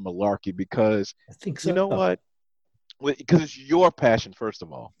bunch of malarkey because I think so. You know what? Because it's your passion, first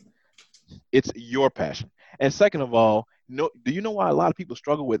of all. It's your passion. And second of all, do you know why a lot of people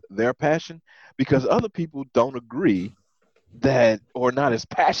struggle with their passion? Because other people don't agree that or not as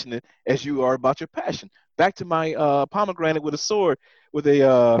passionate as you are about your passion. Back to my pomegranate with a sword, with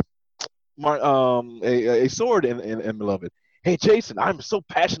a sword in beloved. Hey Jason, I'm so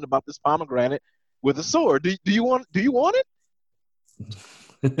passionate about this pomegranate with a sword. Do you want it?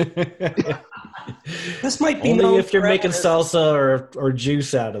 This might be only if you're making salsa or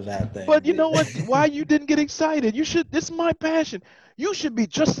juice out of that thing. But you know what? Why you didn't get excited? You should. This is my passion. You should be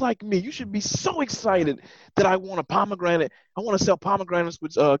just like me. You should be so excited that I want a pomegranate. I want to sell pomegranates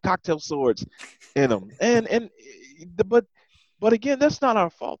with cocktail swords in them. But again, that's not our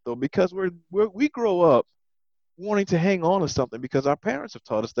fault though, because we grow up wanting to hang on to something because our parents have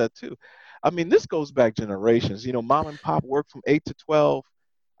taught us that too. I mean, this goes back generations. You know, mom and pop worked from 8 to 12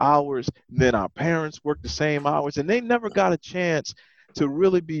 hours. Then our parents worked the same hours, and they never got a chance to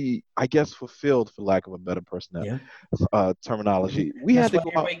really be, I guess, fulfilled, for lack of a better terminology. We had to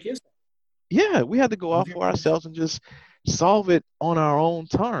go out. Yeah, we had to go out for ourselves and just solve it on our own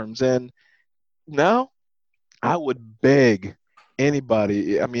terms. And now I would beg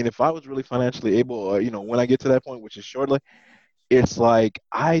anybody. I mean, if I was really financially able, when I get to that point, which is shortly, it's like,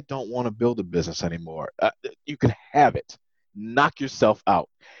 I don't want to build a business anymore. You can have it. Knock yourself out.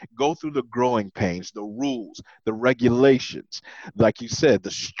 Go through the growing pains, the rules, the regulations, like you said, the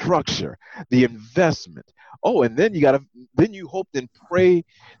structure, the investment. Oh, and then you hope and pray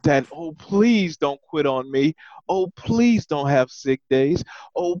that, oh, please don't quit on me. Oh, please don't have sick days.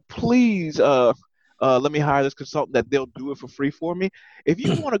 Oh, please, let me hire this consultant that they'll do it for free for me. If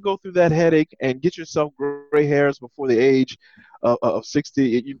you want to go through that headache and get yourself gray hairs before the age of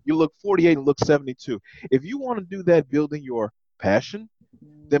 60, you look 48 and look 72. If you want to do that building your passion,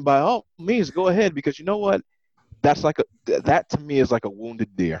 then by all means go ahead, because you know what? That to me is like a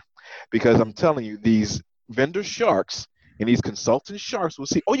wounded deer, because I'm telling you, these vendor sharks and these consultant sharks will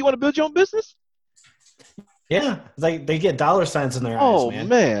see, oh, you want to build your own business? Yeah, they get dollar signs in their eyes, oh,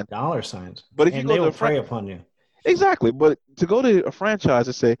 man. Dollar signs. But if you go they will prey upon you. Exactly. But to go to a franchise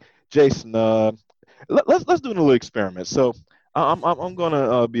and say, Jason, let's do a little experiment. So I'm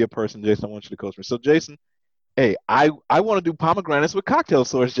gonna be a person, Jason. I want you to coach me. So Jason, hey, I want to do pomegranates with cocktail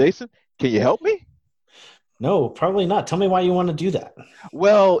swords. Jason, can you help me? No, probably not. Tell me why you want to do that.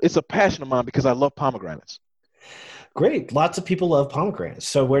 Well, it's a passion of mine because I love pomegranates. Great. Lots of people love pomegranates.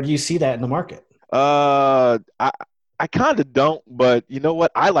 So where do you see that in the market? I kind of don't, but you know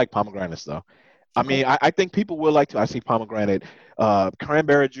what? I like pomegranates though. I mean, I think people will like to. I see pomegranate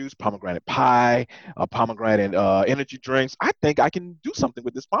cranberry juice, pomegranate pie, pomegranate energy drinks. I think I can do something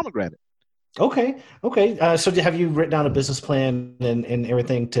with this pomegranate. Okay. So have you written down a business plan and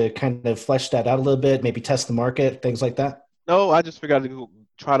everything to kind of flesh that out a little bit, maybe test the market, things like that? No, I just figured I'd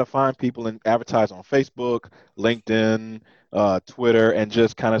try to find people and advertise on Facebook, LinkedIn, Twitter, and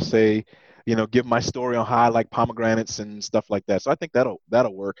just kind of say, give my story on how I like pomegranates and stuff like that. So I think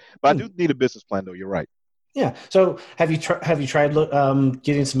that'll work. But I do need a business plan, though. You're right. Yeah. So have you tried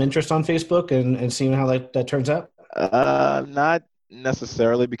getting some interest on Facebook and seeing how that turns out? Not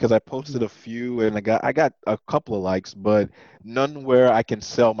necessarily, because I posted a few and I got a couple of likes, but none where I can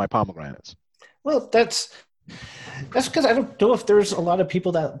sell my pomegranates. Well, that's because I don't know if there's a lot of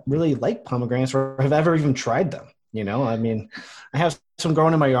people that really like pomegranates or have ever even tried them. I mean, I have some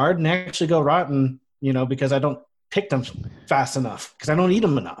growing in my yard and they actually go rotten, because I don't pick them fast enough, because I don't eat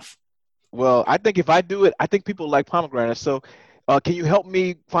them enough. Well, I think if I do it, I think people like pomegranates. So can you help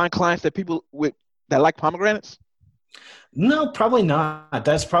me find clients that like pomegranates? No, probably not.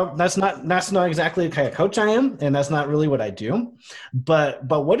 That's not exactly the kind of coach I am, and that's not really what I do. But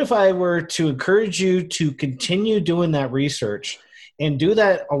what if I were to encourage you to continue doing that research and do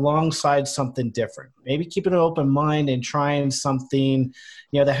that alongside something different. Maybe keeping an open mind and trying something,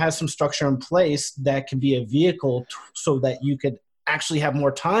 that has some structure in place that can be a vehicle so that you could actually have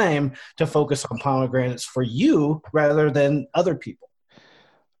more time to focus on pomegranates for you rather than other people.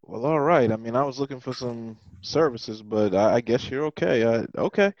 Well, all right. I mean, I was looking for some services, but I guess you're okay.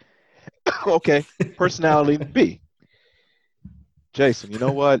 Okay. Okay. Personality B. Jason, you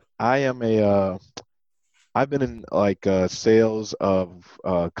know what? I've been in sales of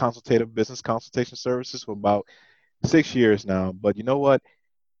consultative business consultation services for about 6 years now. But you know what?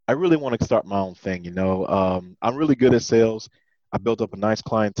 I really want to start my own thing. I'm really good at sales. I built up a nice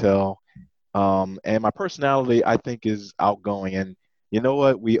clientele, and my personality, I think, is outgoing. And you know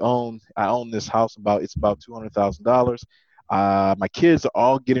what? I own this house it's about $200,000. My kids are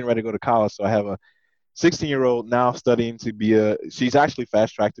all getting ready to go to college, so I have a 16-year-old now studying to be she's actually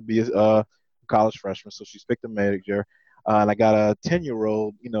fast tracked to be a college freshman, so she's picked a major. And I got a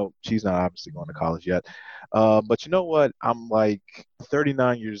 10-year-old, she's not obviously going to college yet. But you know what? I'm like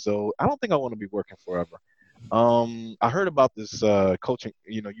 39 years old. I don't think I want to be working forever. I heard about this coaching,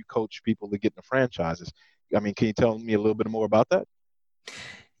 you coach people to get into franchises. I mean, can you tell me a little bit more about that?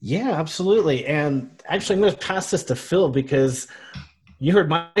 Yeah, absolutely. And actually, I'm going to pass this to Phil because you heard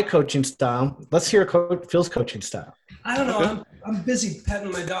my coaching style. Let's hear Phil's coaching style. I don't know. Okay. I'm busy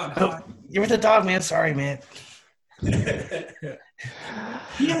petting my dog. Oh, you're the dog, man. Sorry, man. Yes.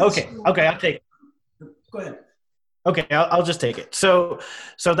 Okay, I'll take it. Go ahead. Okay, I'll just take it. So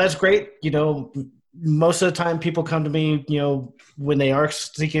that's great. Most of the time people come to me, when they are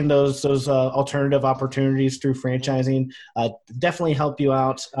seeking those alternative opportunities through franchising, definitely help you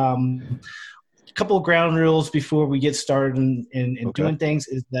out. A couple of ground rules before we get started in doing things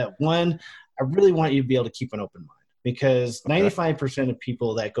is that, one, I really want you to be able to keep an open mind. Because 95% of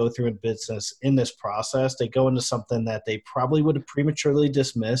people that go through a business in this process, they go into something that they probably would have prematurely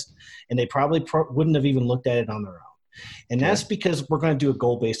dismissed, and they probably wouldn't have even looked at it on their own. And that's because we're going to do a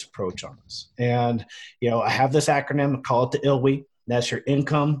goal-based approach on this. And, I have this acronym, I call it the ILWE. That's your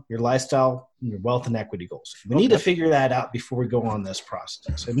income, your lifestyle, and your wealth and equity goals. We need to figure that out before we go on this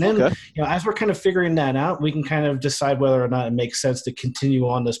process. And then, as we're kind of figuring that out, we can kind of decide whether or not it makes sense to continue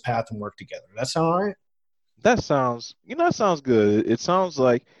on this path and work together. That sound all right? That sounds good. It sounds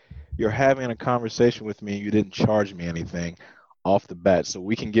like you're having a conversation with me. You didn't charge me anything off the bat, so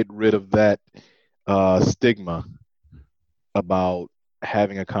we can get rid of that stigma about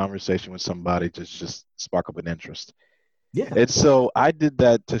having a conversation with somebody to just spark up an interest. Yeah. And so I did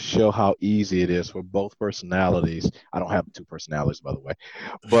that to show how easy it is for both personalities. I don't have two personalities, by the way,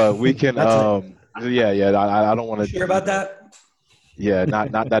 but we can. I don't want to. Sure about that? Yeah,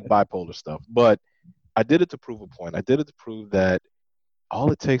 not that bipolar stuff, but I did it to prove a point. I did it to prove that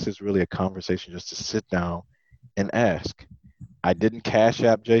all it takes is really a conversation just to sit down and ask. I didn't Cash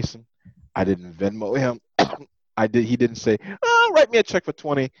App Jason. I didn't Venmo him. He didn't say, write me a check for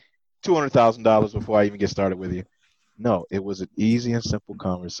 $200,000 before I even get started with you. No, it was an easy and simple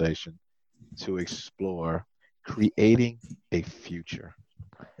conversation to explore creating a future.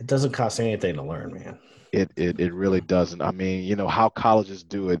 It doesn't cost anything to learn, man. It really doesn't. I mean, how colleges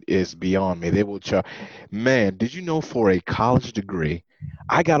do it is beyond me. They will charge. Man, did you know for a college degree,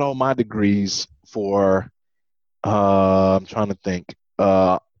 I got all my degrees for, I'm trying to think,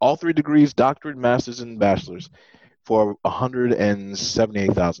 all 3 degrees, doctorate, master's, and bachelor's for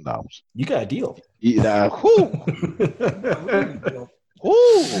 $178,000. You got a deal. Yeah.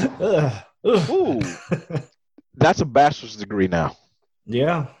 That's a bachelor's degree now.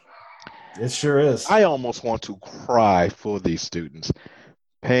 Yeah. It sure is. I almost want to cry for these students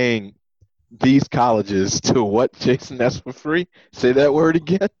paying these colleges to what, Jason? That's for free? Say that word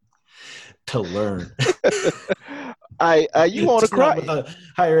again. To learn. You want to cry? With a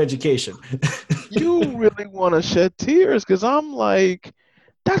higher education. You really want to shed tears because I'm like,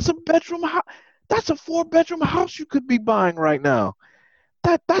 that's a 4-bedroom house you could be buying right now.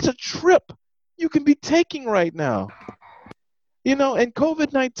 That's a trip you can be taking right now. And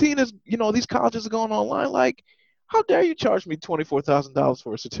COVID-19 is, these colleges are going online. Like, how dare you charge me $24,000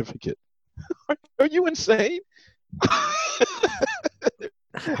 for a certificate? Are you insane?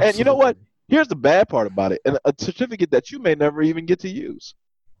 And you know what? Here's the bad part about it. A certificate that you may never even get to use.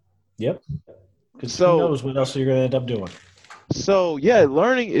 Yep. Because who knows what else you're going to end up doing. So, yeah,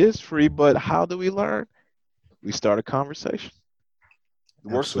 learning is free, but how do we learn? We start a conversation.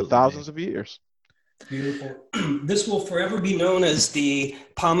 It works for thousands of years. Beautiful. This will forever be known as the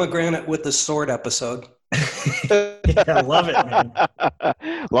pomegranate with the sword episode. I love it, man.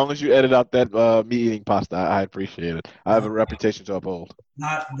 As long as you edit out that me eating pasta, I appreciate it. I have a reputation to uphold.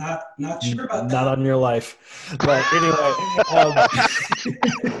 Not sure about that. Not on your life. But anyway.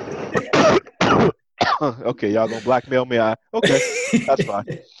 Okay, y'all gonna blackmail me? Okay, that's fine.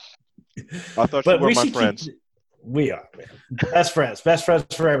 I thought you were my friends. We are, man. Best friends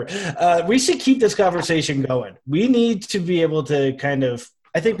forever. We should keep this conversation going. We need to be able to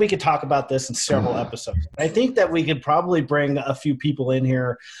I think we could talk about this in several episodes. I think that we could probably bring a few people in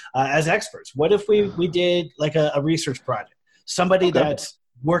here as experts. What if we did like a research project? Somebody that's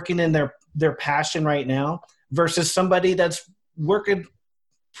working in their passion right now versus somebody that's working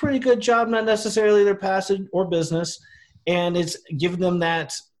pretty good job, not necessarily their passion or business, and it's giving them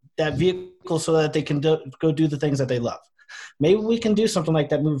that vehicle so that they can go do the things that they love. Maybe we can do something like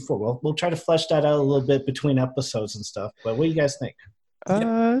that moving forward. We'll try to flesh that out a little bit between episodes and stuff. But what do you guys think?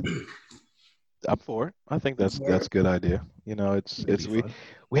 I'm for it. I think that's a good idea. You know,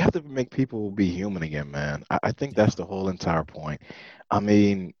 we have to make people be human again, man. I think that's the whole entire point. I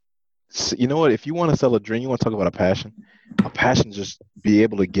mean, you know what? If you want to sell a dream, you want to talk about a passion just be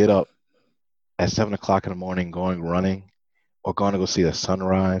able to get up at 7:00 in the morning, going running, or going to go see the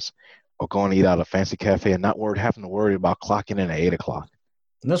sunrise, or going to eat out at a fancy cafe, and not having to worry about clocking in at 8:00.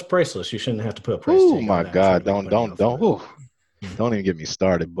 And that's priceless. You shouldn't have to put a price tag. Oh my God! Don't even get me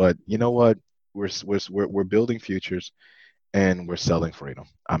started. But you know what? We're building futures, and we're selling freedom.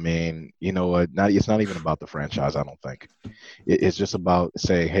 I mean, you know what? It's not even about the franchise. I don't think it's just about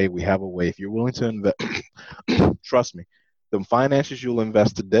saying, hey, we have a way. If you're willing to invest, trust me, the finances you'll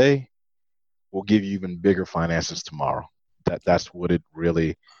invest today will give you even bigger finances tomorrow. That's what it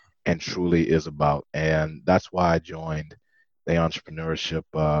really and truly is about. And that's why I joined the entrepreneurship,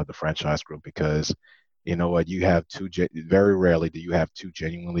 the franchise group, because you know what, you have very rarely do you have two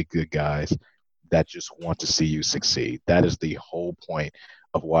genuinely good guys that just want to see you succeed. That is the whole point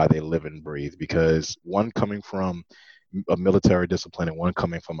of why they live and breathe, because one coming from a military discipline and one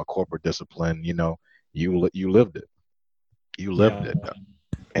coming from a corporate discipline, you know, you lived it. You lived it.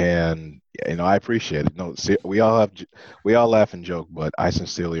 And you know, I appreciate it. No, see, we all laugh and joke, but I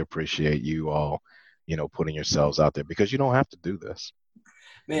sincerely appreciate you all, you know, putting yourselves out there, because you don't have to do this.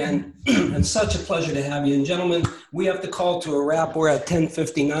 Man, it's such a pleasure to have you. And gentlemen, we have to call to a wrap. We're at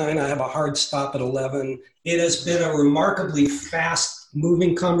 10:59. I have a hard stop at 11. It has been a remarkably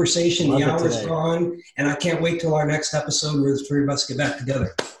fast-moving conversation. The hour's gone, and I can't wait till our next episode where the three of us get back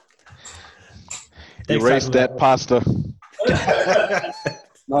together. Erase that pasta.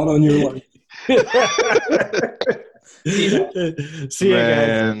 Not on your life. See you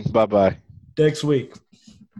guys. Bye-bye. Next week.